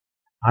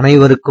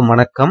அனைவருக்கும்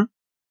வணக்கம்.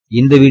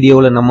 இந்த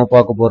வீடியோல நம்ம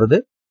பார்க்க போறது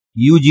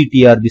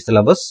ugtrb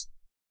சிலபஸ்.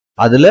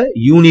 அதுல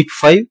யூனிட்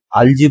 5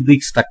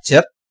 algebraic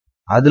ஸ்ட்ரக்சர்.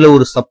 அதுல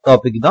ஒரு சப்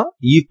டாபிக் தான்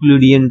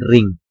euclidean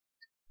ring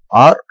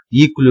R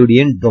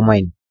euclidean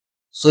domain.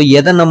 So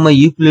எதை நம்ம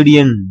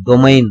euclidean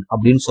டொமைன்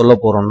அப்படின்னு சொல்ல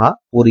போறோம்னா,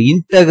 ஒரு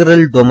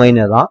இன்டெகிரல்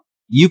டொமைனை தான்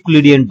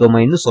euclidean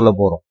டொமைன் சொல்ல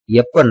போறோம்.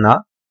 எப்பன்னா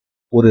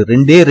ஒரு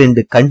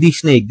ரெண்டு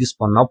கண்டிஷனை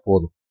எக்ஸிஸ்ட் பண்ணா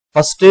போதும்.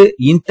 ஃபர்ஸ்ட்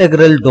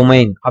இன்டெகிரல்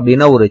டொமைன்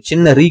அப்படின்னா ஒரு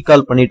சின்ன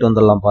ரீகால் பண்ணிட்டு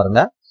வந்துடலாம்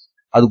பாருங்க.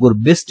 அதுக்கு ஒரு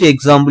பெஸ்ட்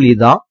எக்ஸாம்பிள்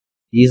இதான்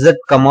z,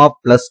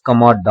 plus,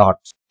 dot.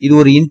 இது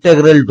ஒரு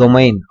இன்டெகிரல்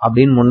டொமைன்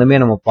அப்படின்னு முன்னமே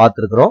நம்ம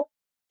பார்த்திருக்கிறோம்.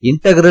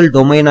 இன்டெகிரல்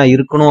டொமைனா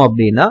இருக்கணும்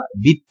அப்படின்னா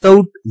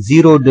வித்தவுட்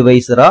ஜீரோ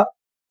டிவைசரா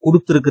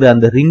கொடுத்திருக்கிற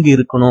அந்த ரிங்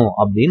இருக்கணும்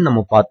அப்படின்னு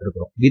நம்ம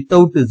பார்த்திருக்கிறோம்.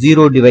 வித்தவுட்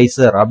ஜீரோ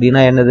டிவைசர்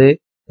அப்படின்னா என்னது?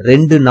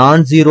 ரெண்டு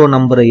நான் ஜீரோ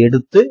நம்பரை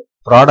எடுத்து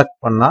ப்ராடக்ட்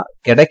பண்ணா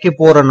கிடைக்க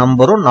போற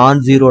நம்பரும் நான்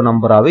ஜீரோ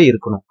நம்பராவே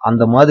இருக்கணும்.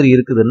 அந்த மாதிரி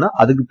இருக்குதுன்னா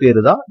அதுக்கு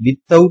பேரு தான்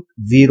வித்தவுட்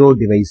ஜீரோ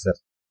டிவைசர்.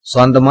 சோ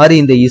அந்த மாதிரி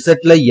இந்த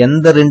இசட்ல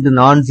எந்த ரெண்டு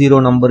நான் ஜீரோ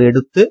நம்பர்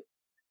எடுத்து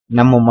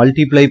நம்ம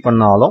மல்டிப்ளை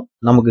பண்ணாலும்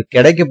நமக்கு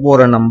கிடைக்க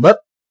போற நம்பர்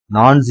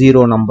நான்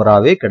ஜீரோ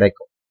நம்பராவே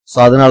கிடைக்கும். சோ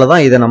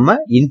அதனாலதான் இதை நம்ம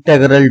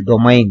இன்டெகிரல்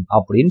டொமைன்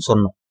அப்படின்னு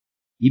சொன்னோம்.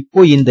 இப்போ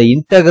இந்த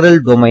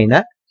இன்டெகிரல்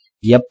டொமைனை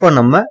எப்ப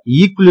நம்ம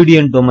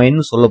யூக்ளிடியன்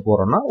டொமைன் சொல்ல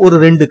போறோம்னா ஒரு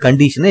ரெண்டு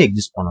கண்டிஷனை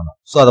எக்ஸிஸ்ட் பண்ணணும்.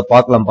 சோ அதை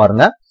பார்க்கலாம்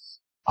பாருங்க.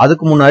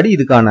 அதுக்கு முன்னாடி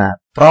இதுக்கான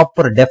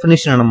ப்ராப்பர்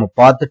டெபினிஷனை நம்ம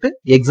பார்த்துட்டு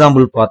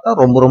எக்ஸாம்பிள் பார்த்தா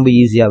ரொம்ப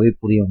ஈஸியாவே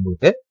புரியும்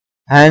உங்களுக்கு.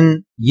 An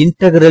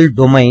integral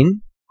domain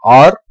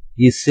R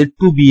is said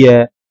to be a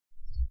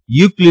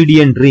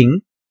Euclidean ring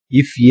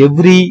if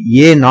every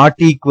a not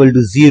equal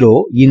to 0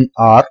 in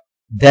R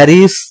there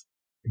is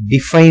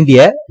defined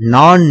a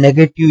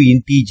non-negative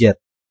integer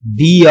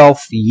d of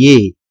a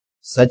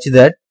such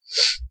that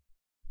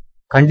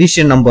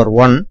condition number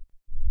 1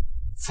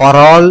 for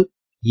all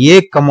a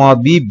comma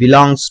b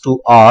belongs to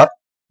R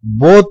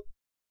both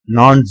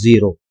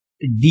non-zero.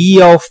 D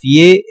of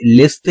a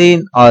less than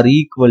or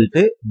equal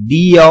to D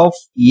of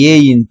a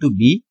into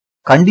b.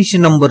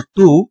 Condition number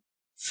 2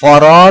 for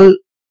all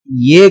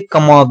a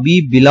comma b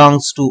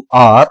belongs to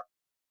R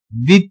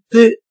with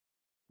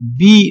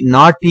b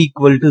not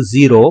equal to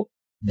 0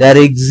 there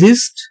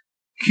exists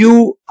q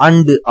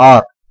and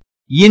r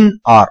in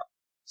R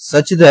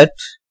such that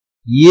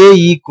a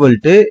equal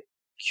to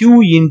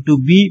q into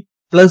b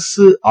plus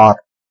r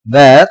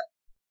where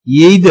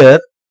either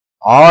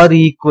r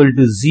equal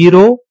to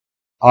 0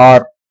 or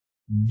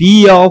d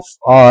of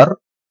r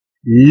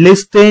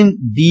less than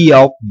d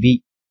of b.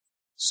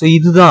 So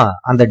இதுதான்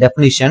அந்த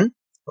definition.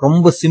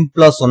 ரொம்ப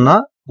சிம்பிளா சொன்னா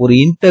ஒரு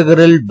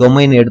integral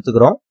domain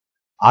எடுத்துக்கிறோம்.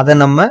 அதை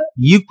நம்ம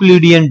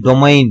Euclidean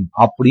domain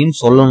அப்படின்னு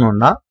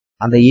சொல்லணும்னா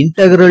அந்த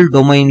இன்டெகிரல்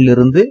டொமைன்ல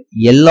இருந்து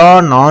எல்லா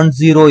நான்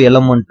ஜீரோ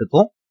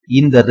எலமெண்ட்டுக்கும்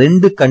இந்த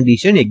ரெண்டு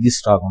கண்டிஷன்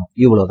எக்ஸிஸ்ட் ஆகணும்.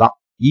 இவ்வளவுதான்.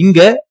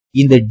 இங்க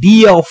இந்த d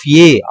of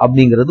a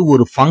அப்படிங்கிறது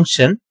ஒரு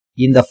ஃபங்க்ஷன்.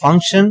 இந்த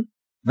ஃபங்க்ஷன்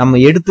நம்ம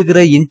எடுத்துக்கிற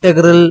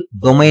இன்டெகிரல்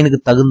டொமைனுக்கு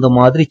தகுந்த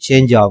மாதிரி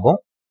சேஞ்ச் ஆகும்.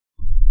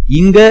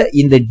 இங்க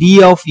இந்த d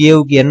of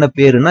aவுக்கு என்ன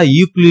பேருனா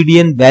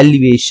யூக்ளிடியன்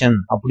வேல்யூவேஷன்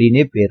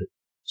அப்படின்னே பேரு.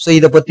 சோ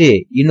இத பத்தி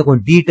இன்னும்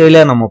கொஞ்சம்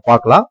டீடைலா நம்ம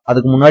பார்க்கலாம்.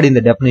 அதுக்கு முன்னாடி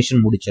இந்த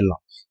டெபினிஷன்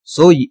முடிச்சிடலாம்.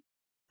 சோ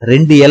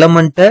ரெண்டு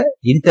எலமெண்ட்டை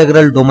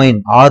இன்டெகிரல் டொமைன்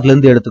ஆர்ல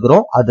இருந்து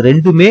எடுத்துக்கிறோம். அது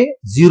ரெண்டுமே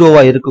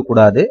ஜீரோவா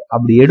இருக்கக்கூடாது.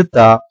 அப்படி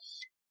எடுத்தா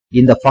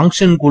இந்த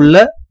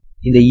ஃபங்க்ஷனுக்குள்ள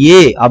இந்த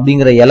a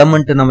அப்படிங்கிற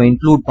எலமெண்ட் நம்ம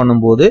இன்க்ளூட்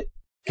பண்ணும்போது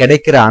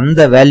கிடைக்கிற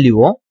அந்த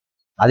வேல்யூவும்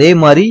அதே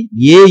மாதிரி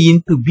a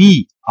இன்டு b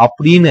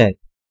அப்படின்னு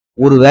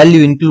ஒரு வேல்யூ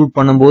இன்க்ளூட்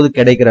பண்ணும்போது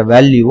கிடைக்கிற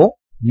வேல்யூவும்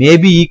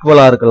மேபி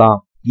ஈக்குவலா இருக்கலாம்.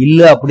 இல்ல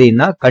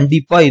அப்படின்னா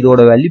கண்டிப்பா இதோட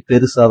வேல்யூ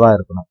பெருசா தான்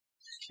இருக்கணும்.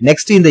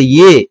 நெக்ஸ்ட் இந்த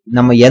a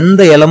நம்ம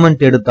எந்த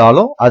எலமெண்ட்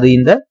எடுத்தாலும் அது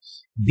இந்த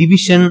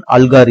டிவிஷன்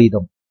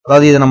அல்காரிதம்,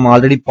 அதாவது இதை நம்ம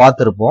ஆல்ரெடி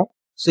பார்த்திருப்போம்.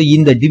 சோ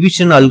இந்த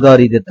டிவிஷன்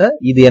அல்காரிதத்தை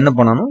இது என்ன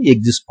பண்ணணும்?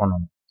 எக்ஸிஸ்ட்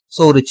பண்ணணும்.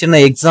 சோ ஒரு சின்ன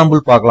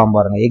எக்ஸாம்பிள் பார்க்கலாம்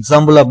பாருங்க.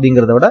 எக்ஸாம்பிள்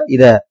அப்படிங்கறத விட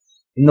இத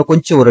இன்னும்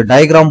கொஞ்சம் ஒரு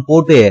டயக்ராம்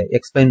போட்டு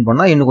எக்ஸ்பிளைன்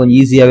பண்ணா இன்னும் கொஞ்சம்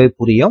ஈஸியாவே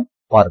புரியும்.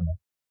 பாருங்க.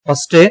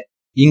 ஃபர்ஸ்ட்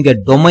இங்க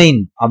டொமைன்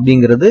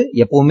அப்படிங்கிறது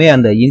எப்பவுமே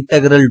அந்த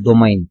இன்டெகிரல்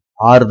டொமைன்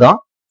ஆர் தான்.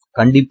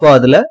 கண்டிப்பா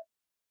அதுல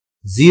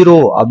 0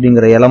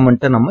 அப்படிங்கிற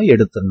எலமெண்ட்டை நம்ம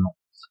எடுத்துடணும்.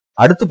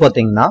 அடுத்து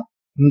பாத்தீங்கன்னா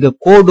இங்க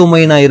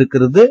கோடொமைனா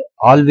இருக்கிறது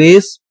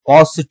ஆல்வேஸ்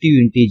பாசிட்டிவ்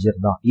இன்டீஜர்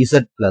தான்,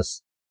 z பிளஸ்.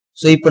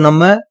 சோ இப்ப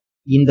நம்ம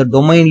இந்த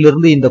டொமைன்ல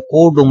இருந்து இந்த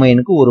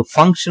கோடொமைனுக்கு ஒரு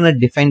ஃபங்க்ஷனை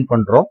டிஃபைன்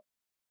பண்றோம்.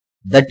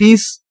 That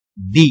is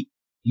D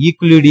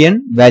Euclidean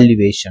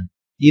valuation.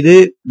 இது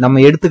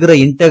நம்ம எடுத்துக்கிற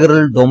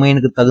இன்டெகிரல்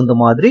டொமைனுக்கு தகுந்த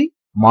மாதிரி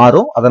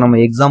மாறும். அதை நம்ம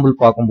எக்ஸாம்பிள்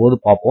பார்க்கும்போது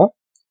பார்ப்போம்.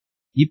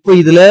 இப்போ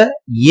இதுல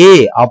a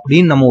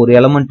அப்படின்னு நம்ம ஒரு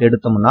எலமெண்ட்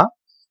எடுத்தோம்னா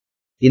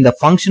இந்த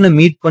ஃபங்க்ஷனை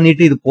மீட்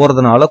பண்ணிட்டு இது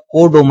போறதுனால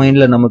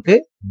கோடொமைன்ல நமக்கு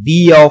d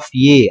of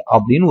a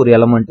அப்படின்னு ஒரு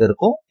எலமெண்ட்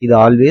இருக்கும். இது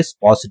ஆல்வேஸ்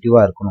பாசிட்டிவா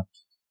இருக்கணும்.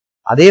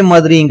 அதே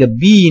மாதிரி இங்க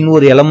b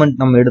இன்னொரு எலமெண்ட்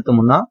நம்ம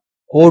எடுத்தோம்னா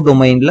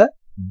கோடொமைன்ல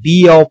d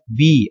of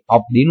b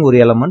அப்படின்னு ஒரு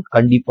எலமெண்ட்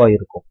கண்டிப்பா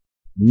இருக்கும்.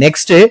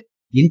 நெக்ஸ்ட்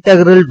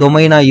இன்டெகிரல்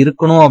டொமைனா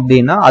இருக்கணும்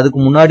அப்படின்னா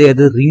அதுக்கு முன்னாடி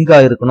அது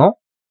ரிங்கா இருக்கணும்.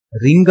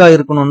 ரிங்கா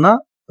இருக்கணும்னா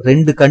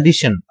ரெண்டு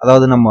கண்டிஷன்,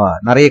 அதாவது நம்ம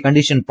நிறைய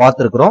கண்டிஷன்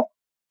பார்த்திருக்கிறோம்.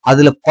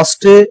 அதுல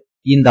ஃபர்ஸ்ட்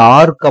இந்த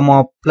ஆர் கமா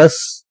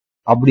பிளஸ்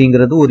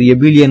அப்படிங்கிறது ஒரு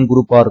எபிலியன்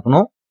குரூப்பா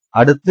இருக்கணும்.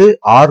 அடுத்து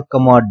ஆர்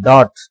கமா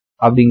டாட்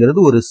அப்படிங்கிறது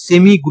ஒரு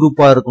செமி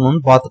குரூப்பா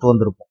இருக்கணும்னு பார்த்துட்டு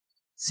வந்திருப்போம்.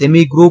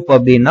 செமி குரூப்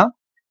அப்படின்னா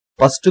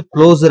ஃபர்ஸ்ட்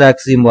க்ளோசர்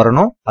ஆக்சியம்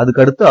வரணும்,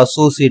 அதுக்கு அடுத்து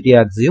அசோசியேட்டிவ்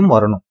ஆக்சியம்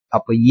வரணும்.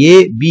 அப்ப ஏ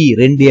பி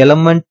ரெண்டு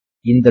எலமெண்ட்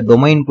இந்த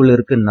டொமைன்குள்ள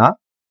இருக்குன்னா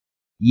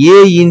ஏ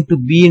இன்டு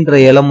பின்ற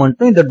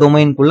எலமெண்ட்டும் இந்த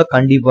டொமைன்குள்ள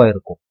கண்டிப்பா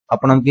இருக்கும்.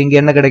 அப்ப நமக்கு இங்க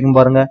என்ன கிடைக்கும்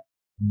பாருங்க,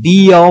 D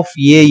of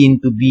A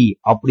into B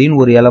அப்படின்னு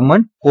ஒரு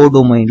எலமெண்ட்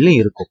கோடொமைன்ல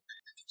இருக்கும்.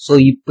 சோ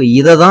இப்ப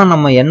இததான்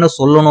நம்ம என்ன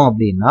சொல்லணும்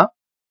அப்படின்னா,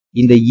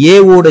 இந்த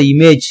ஏவோட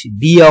இமேஜ்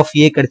டி ஆஃப்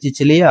ஏ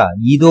கிடைச்சிச்சு இல்லையா,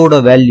 இதோட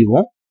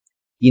வேல்யூவும்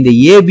இந்த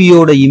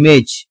ஏபியோட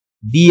இமேஜ்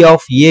டி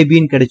ஆஃப்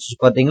ஏபின்னு கிடைச்சிச்சு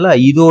பாத்தீங்களா,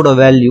 இதோட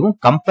வேல்யூவும்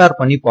கம்பேர்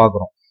பண்ணி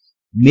பாக்குறோம்.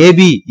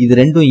 மேபி இது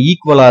ரெண்டும்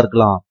ஈக்குவலா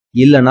இருக்கலாம்,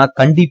 இல்லனா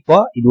கண்டிப்பா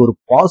இது ஒரு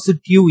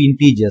பாசிட்டிவ்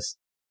இன்டீஜர்ஸ்,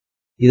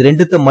 இது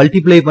ரெண்டுத்த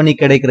மல்டிப்ளை பண்ணி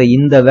கிடைக்கிற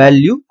இந்த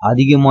வேல்யூ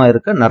அதிகமா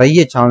இருக்க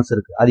நிறைய சான்ஸ்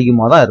இருக்கு,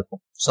 அதிகமா தான்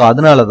இருக்கும். சோ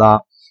அதனாலதான்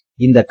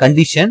இந்த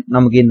கண்டிஷன்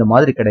நமக்கு இந்த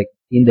மாதிரி கிடைக்கும்.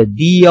 இந்த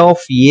டி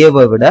ஆஃப்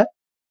ஏவை விட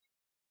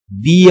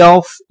D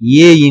of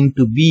A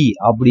into B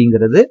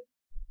அப்படிங்கிறது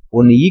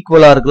ஒன்னு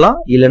ஈக்குவலா இருக்கலாம்,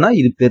 இல்லனா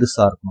இது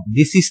பெருசா இருக்கும்.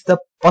 This is the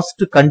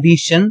first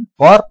condition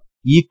for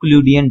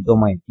Euclidean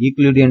domain.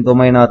 Euclidean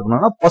டொமைனா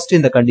இருக்கணும்னா ஃபர்ஸ்ட்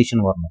இந்த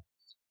கண்டிஷன் வரணும்.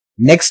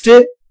 நெக்ஸ்ட்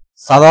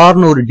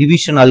சாதாரண ஒரு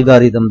டிவிஷன்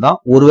அல்காரிதம் தான்.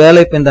 ஒருவேளை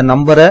இப்ப இந்த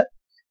நம்பரை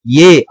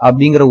ஏ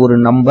அப்படிங்கிற ஒரு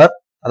நம்பர்,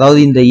 அதாவது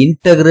இந்த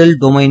இன்டெகிரல்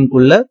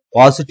டொமைன்குள்ள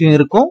பாசிட்டிவ்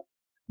இருக்கும்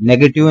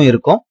நெகட்டிவும்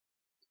இருக்கும்,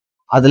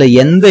 அதுல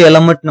எந்த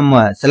எலமெண்ட்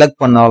நம்ம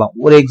செலக்ட் பண்ணாலும்,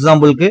 ஒரு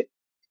எக்ஸாம்பிளுக்கு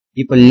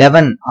இப்ப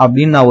 11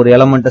 அப்படின்னு நான் ஒரு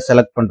எலமெண்ட்டை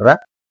செலக்ட் பண்றேன்,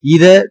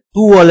 இத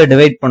 2 ஆல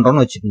டிவைட்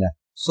பண்றோம்னு வச்சுக்கோங்க.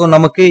 சோ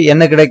நமக்கு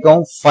என்ன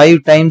கிடைக்கும், 5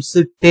 டைம்ஸ்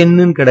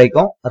 10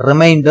 கிடைக்கும்,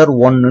 ரிமைண்டர்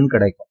 1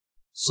 கிடைக்கும்.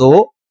 சோ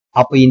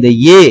அப்ப இந்த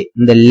ஏ,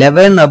 இந்த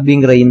 11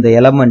 அப்படிங்கிற இந்த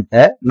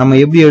எலமெண்ட்டை நம்ம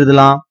எப்படி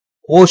எழுதலாம்,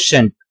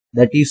 quotient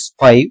that is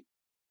 5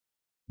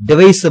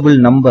 divisible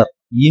number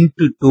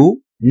into 2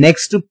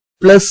 next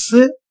plus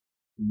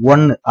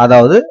 1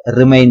 அதாவது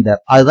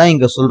ரிமைண்டர். அதுதான்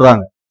இங்க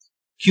சொல்றாங்க.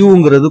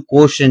 Qங்கிறது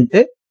கோஷன்ட்,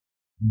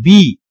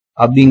 பி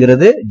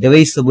அப்படிங்கிறது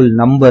டிவைசபிள்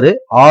நம்பர்,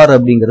 ஆர்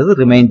அப்படிங்கிறது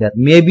ரிமைண்டர்.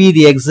 மேபி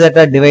இது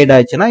எக்ஸாக்டா டிவைட்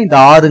ஆயிடுச்சுன்னா இந்த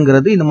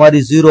ஆறுங்கிறது இந்த மாதிரி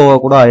ஜீரோவா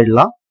கூட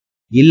ஆயிடலாம்,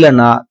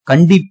 இல்லனா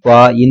கண்டிப்பா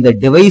இந்த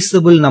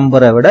டிவைசபிள்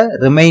நம்பரை விட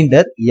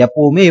ரிமைண்டர்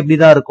எப்பவுமே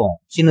எப்படிதான் இருக்கும்,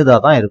 சின்னதா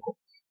தான் இருக்கும்.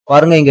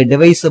 பாருங்க இங்க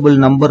டிவைசபிள்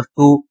நம்பர்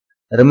 2,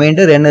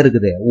 ரிமைண்டர் என்ன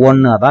இருக்குது,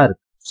 1 தான் இருக்கு.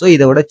 சோ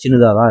இதை விட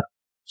சின்னதா தான் இருக்கு.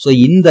 சோ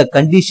இந்த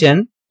கண்டிஷன்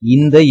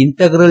இந்த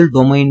இன்டெகிரல்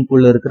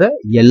டொமைன்குள்ள இருக்கிற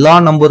எல்லா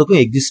நம்பருக்கும்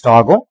எக்ஸிஸ்ட்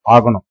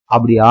ஆகணும்.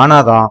 அப்படி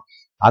ஆனாதான்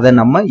அதை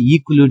நம்ம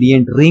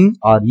Euclidean ring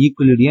R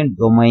Euclidean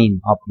domain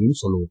அப்படின்னு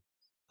சொல்லுவோம்.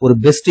 ஒரு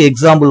பெஸ்ட்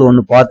எக்ஸாம்பிள்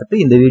ஒன்னு பார்த்துட்டு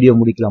இந்த வீடியோ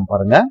முடிக்கலாம்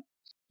பாருங்க.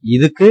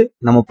 இதுக்கு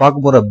நம்ம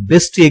பார்க்க போற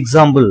பெஸ்ட்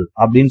எக்ஸாம்பிள்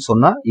அப்படின்னு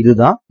சொன்னா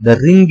இதுதான். The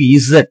ring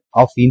Z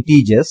of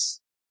integers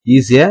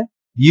is a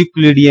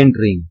Euclidean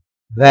ring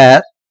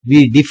where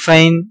we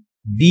define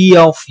D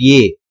of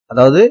A,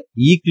 அதாவது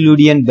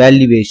Euclidean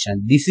valuation,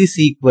 this is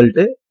equal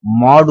to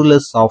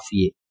modulus of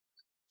A.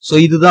 So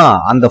இதுதான்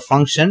அந்த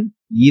ஃபங்க்ஷன்.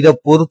 இத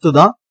பொறுத்து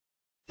தான்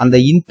அந்த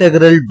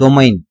இன்டெகிரல்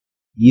டொமைன்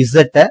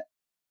Z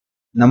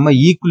நம்ம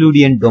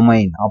யூக்ளிடியன்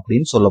டொமைன்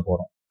அப்படின்னு சொல்ல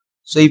போறோம்.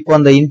 சோ இப்போ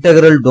அந்த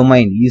integral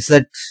domain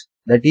Z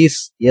that is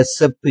S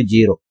up to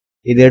 0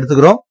 இது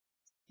எடுத்துக்கிறோம்.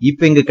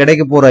 இப்ப இங்க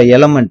கிடைக்க போற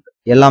எலமெண்ட்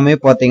எல்லாமே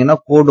பாத்தீங்கன்னா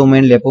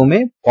கோடொமைன்ல எப்பவுமே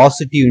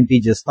பாசிட்டிவ்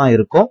இன்டீஜர்ஸ் தான்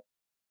இருக்கும்.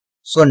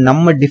 சோ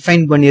நம்ம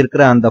டிஃபைன்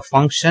பண்ணியிருக்கிற அந்த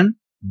ஃபங்க்ஷன்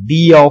D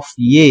of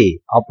A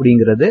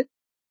அப்படிங்கிறது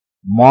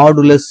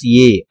மாடுலஸ்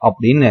A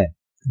அப்படின்னு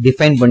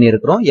டிஃபைன்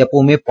பண்ணியிருக்கிறோம்,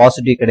 எப்பவுமே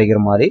பாசிட்டிவ் கிடைக்கிற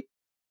மாதிரி.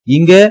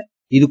 இங்க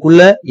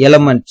இதுக்குள்ள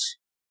எலமெண்ட்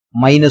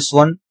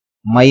 -1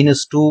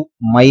 -2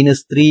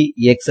 -3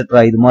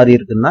 எக்ஸெட்ரா இது மாதிரி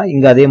இருக்குன்னா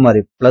இங்க அதே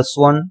மாதிரி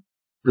 +1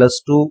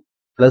 +2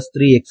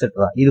 +3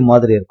 எக்ஸெட்ரா இது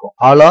மாதிரி இருக்கும்.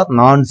 ஆல் ஆர்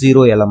நான்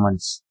ஜீரோ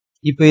எலமெண்ட்ஸ்.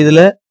 இப்ப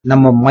இதுல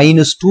நம்ம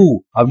 -2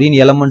 அப்படின்னு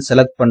எலமெண்ட்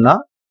செலக்ட் பண்ணா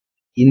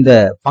இந்த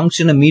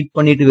ஃபங்க்ஷனை மீட்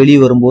பண்ணிட்டு வெளியே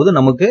வரும்போது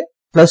நமக்கு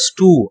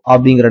 +2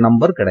 அப்படிங்கிற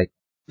நம்பர் கிடைக்கும்.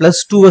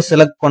 +2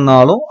 செலக்ட்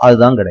பண்ணாலும்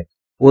அதுதான் கிடைக்கும்.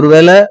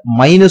 ஒருவேளை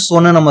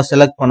 -1 நம்ம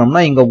செலக்ட்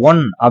பண்ணோம்னா இங்க 1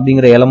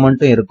 அப்படிங்கிற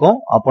எலமெண்ட்டும் இருக்கும்,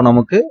 அப்போ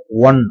நமக்கு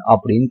 1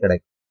 அப்படின்னு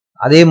கிடைக்கும்.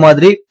 அதே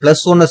மாதிரி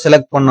 +1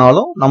 செலக்ட்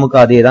பண்ணாலும் நமக்கு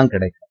அதே தான்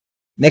கிடைக்கும்.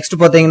 நெக்ஸ்ட்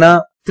பாத்தீங்கன்னா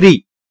 3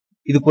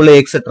 இதுக்குள்ள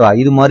எக்ஸெட்ரா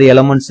இது மாதிரி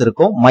எலமெண்ட்ஸ்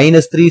இருக்கும்.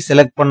 -3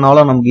 செலக்ட்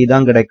பண்ணாலும் நமக்கு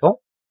இதான் கிடைக்கும்,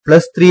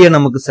 +3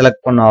 நமக்கு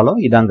செலக்ட் பண்ணாலும்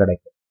இதான்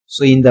கிடைக்கும்.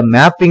 சோ இந்த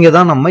மேப்பிங்க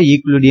தான் நம்ம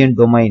யூக்ளிடியன்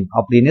டொமைன்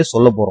அப்படின்னு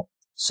சொல்ல போறோம்.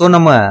 சோ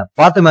நம்ம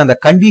பார்த்தோமே அந்த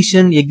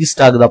கண்டிஷன்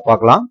எக்ஸிஸ்ட் ஆகுதா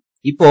பார்க்கலாம்.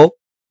 இப்போ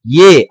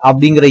A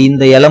அப்படிங்கிற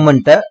இந்த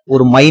எலமெண்ட்டை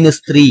ஒரு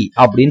 -3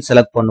 அப்படின்னு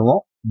செலக்ட்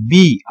பண்ணுவோம்,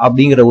 B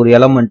அப்படிங்கிற ஒரு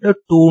எலமெண்ட்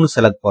 2ன்னு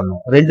செலக்ட்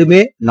பண்ணுவோம். ரெண்டுமே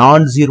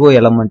நான் ஜீரோ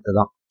எலமெண்ட்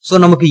தான். சோ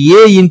நமக்கு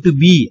A இன்டு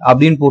B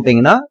அப்படின்னு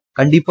போட்டீங்கன்னா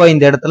கண்டிப்பா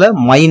இந்த இடத்துல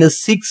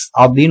 -6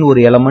 அப்படின்னு ஒரு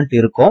எலமெண்ட்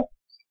இருக்கும்.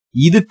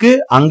 இதுக்கு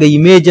அங்க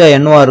இமேஜா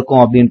என்னவா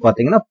இருக்கும் அப்படின்னு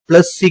பாத்தீங்கன்னா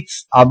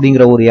 +6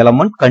 அப்படிங்கிற ஒரு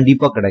எலமெண்ட்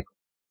கண்டிப்பா கிடைக்கும்.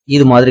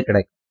 இது மாதிரி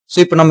கிடைக்கும். சோ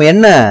இப்ப நம்ம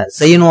என்ன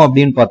செய்யணும்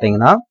அப்படின்னு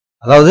பாத்தீங்கன்னா,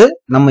 அதாவது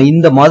நம்ம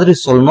இந்த மாதிரி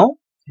சொல்லணும்,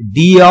 D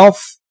of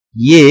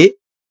A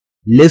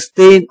less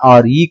than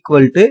or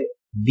equal to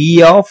D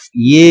of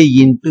A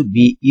into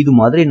B இது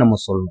மாதிரி நம்ம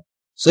சொல்லணும்.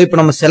 சோ இப்ப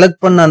நம்ம செலக்ட்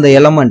பண்ண அந்த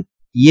எலமெண்ட்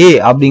A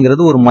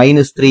அப்படிங்கிறது ஒரு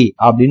 -3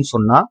 அப்படின்னு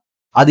சொன்னா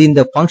அது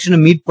இந்த ஃபங்க்ஷனை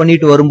மீட்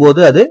பண்ணிட்டு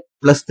வரும்போது அது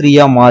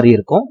 +3 மாறி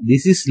இருக்கும்.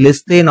 This is less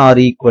than or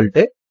equal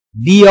to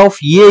d of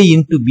a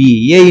into b,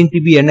 a into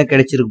b என்ன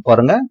கிடைச்சிருக்கு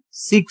பாருங்க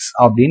 6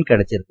 அப்படின்னு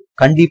கிடைச்சிருக்கு.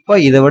 கண்டிப்பா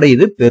இதை விட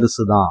இது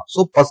பெருசுதான். So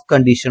first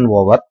condition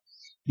over.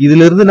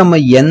 இதுல இருந்து நம்ம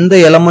எந்த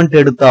எலமெண்ட்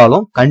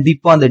எடுத்தாலும்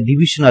கண்டிப்பா அந்த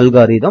டிவிஷன்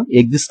அல்காரிதம்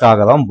எக்ஸிஸ்ட்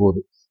ஆகதான்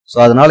போகுது. சோ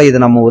அதனால இதை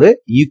நம்ம ஒரு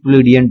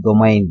யூக்ளிடியன்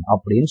டொமைன்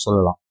அப்படின்னு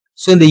சொல்லலாம்.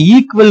 சோ இந்த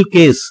ஈக்குவல்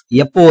கேஸ்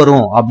எப்போ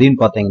வரும் அப்படின்னு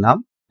பாத்தீங்கன்னா,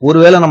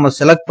 ஒருவேளை நம்ம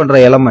செலக்ட் பண்ற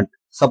element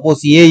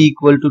suppose a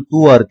equal to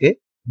 2 இருக்கு,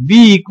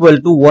 b ஈக்குவல்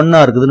டு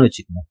 1 இருக்குதுன்னு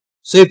வச்சுக்கோங்க.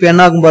 சோ இப்ப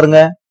என்ன ஆகும் பாருங்க,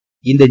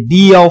 இந்த d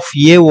of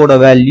a ஓட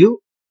வேல்யூ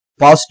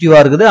பாசிட்டிவா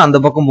இருக்குது, அந்த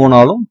பக்கம்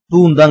போனாலும்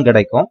 2 தான்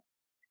கிடைக்கும்.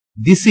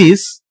 This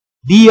is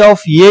d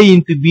of a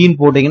into b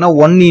போட்டீங்கன்னா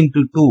 1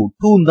 into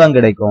 2 தான்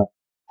கிடைக்கும்.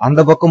 அந்த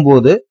பக்கம்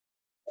போது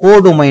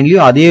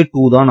கோடொமைன்லயும் அதே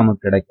 2 தான்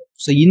நமக்கு கிடைக்கும்.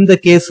 சோ இந்த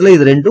கேஸ்ல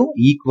இது ரெண்டும்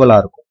ஈக்குவலா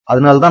இருக்கும்.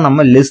 அதனாலதான்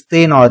நம்ம less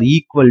than or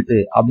equal to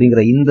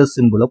அப்படிங்கிற இந்த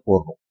சிம்பிளை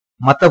போடுறோம்.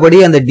 மத்தபடி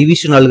அந்த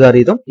டிவிஷன்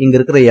அல்காரிதம் இங்க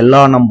இருக்கிற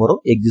எல்லா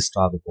நம்பரும் எக்ஸிஸ்ட்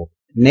ஆக போகும்.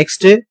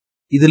 நெக்ஸ்ட்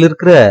இதுல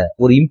இருக்கிற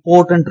ஒரு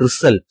இம்பார்ட்டன்ட்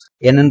ரிசல்ட்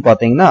என்னன்னு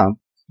பாத்தீங்கன்னா,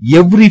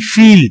 every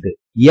field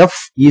f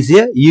is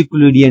a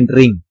Euclidean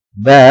ring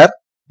where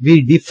we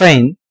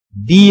define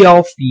d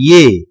of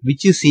a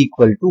which is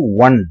equal to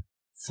 1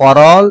 for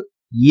all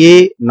a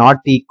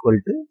not equal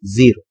to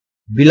 0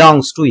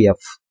 belongs to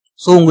f.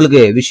 So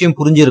உங்களுக்கு விஷயம்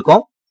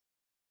புரிஞ்சிருக்கும்.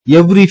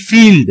 எவ்ரி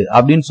ஃபீல்ட்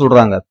அப்படின்னு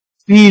சொல்றாங்க.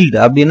 Field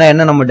அப்படின்னா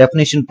என்ன நம்ம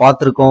டெபினிஷன்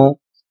பார்த்திருக்கோம்,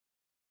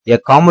 a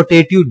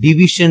commutative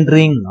division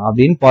ring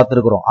அப்படின்னு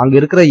பார்த்திருக்கிறோம். அங்க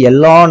இருக்கிற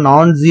எல்லா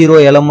நான் ஜீரோ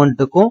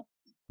எலமெண்ட்டுக்கும்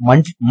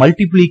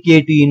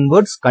மல்டிப்ளிகேட்டிவ்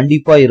இன்வெர்ஸ்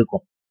கண்டிப்பா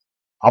இருக்கும்.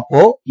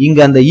 அப்போ இங்க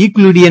அந்த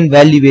ஈக்ளிடியன்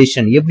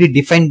வேல்யூவேஷன் எப்படி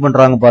டிஃபைன்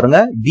பண்றாங்க பாருங்க,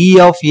 d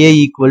of a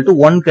equal to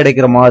 1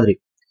 கிடைக்கிற மாதிரி.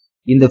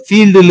 இந்த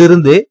ஃபீல்டுல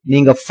இருந்து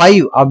நீங்க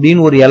 5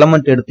 அப்படின்னு ஒரு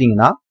எலமெண்ட்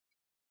எடுத்தீங்கன்னா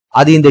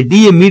அது இந்த d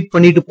மீட்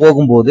பண்ணிட்டு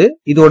போகும்போது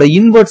இதோட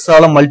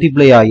இன்வெர்ஸால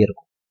மல்டிப்ளை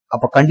ஆகிருக்கும்.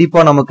 அப்ப கண்டிப்பா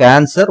நமக்கு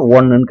ஆன்சர்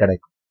 1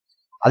 கிடைக்கும்.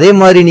 அதே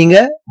மாதிரி நீங்க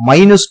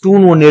 -2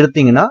 ஒன்னு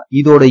எடுத்தீங்கன்னா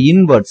இதோட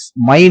இன்வெர்ஸ்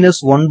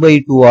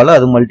 -1/2 ஆல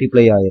அது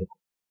மல்டிப்ளை ஆயிருக்கும்.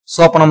 சோ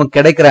அப்ப நமக்கு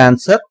கிடைக்கிற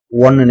ஆன்சர்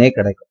 1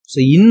 கிடைக்கும். சோ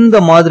இந்த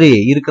மாதிரி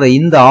இருக்கிற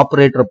இந்த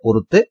ஆபரேட்டரை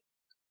பொறுத்து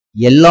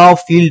எல்லா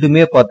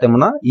ஃபீல்டுமே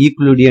பார்த்தோம்னா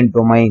ஈக்ளிடியன்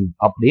டொமைன்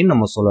அப்படின்னு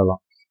நம்ம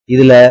சொல்லலாம்.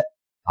 இதுல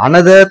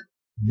another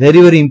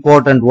very very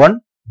important one,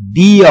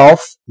 d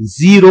of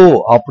 0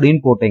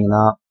 அப்படின்னு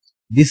போட்டீங்கன்னா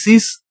this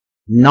is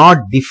not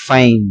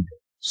defined.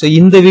 So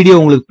இந்த வீடியோ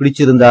உங்களுக்கு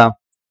பிடிச்சிருந்தா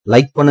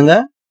லைக் பண்ணுங்க,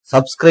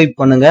 சப்ஸ்கிரைப்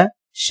பண்ணுங்க,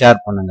 ஷேர்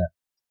பண்ணுங்க.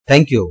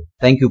 Thank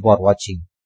you for watching.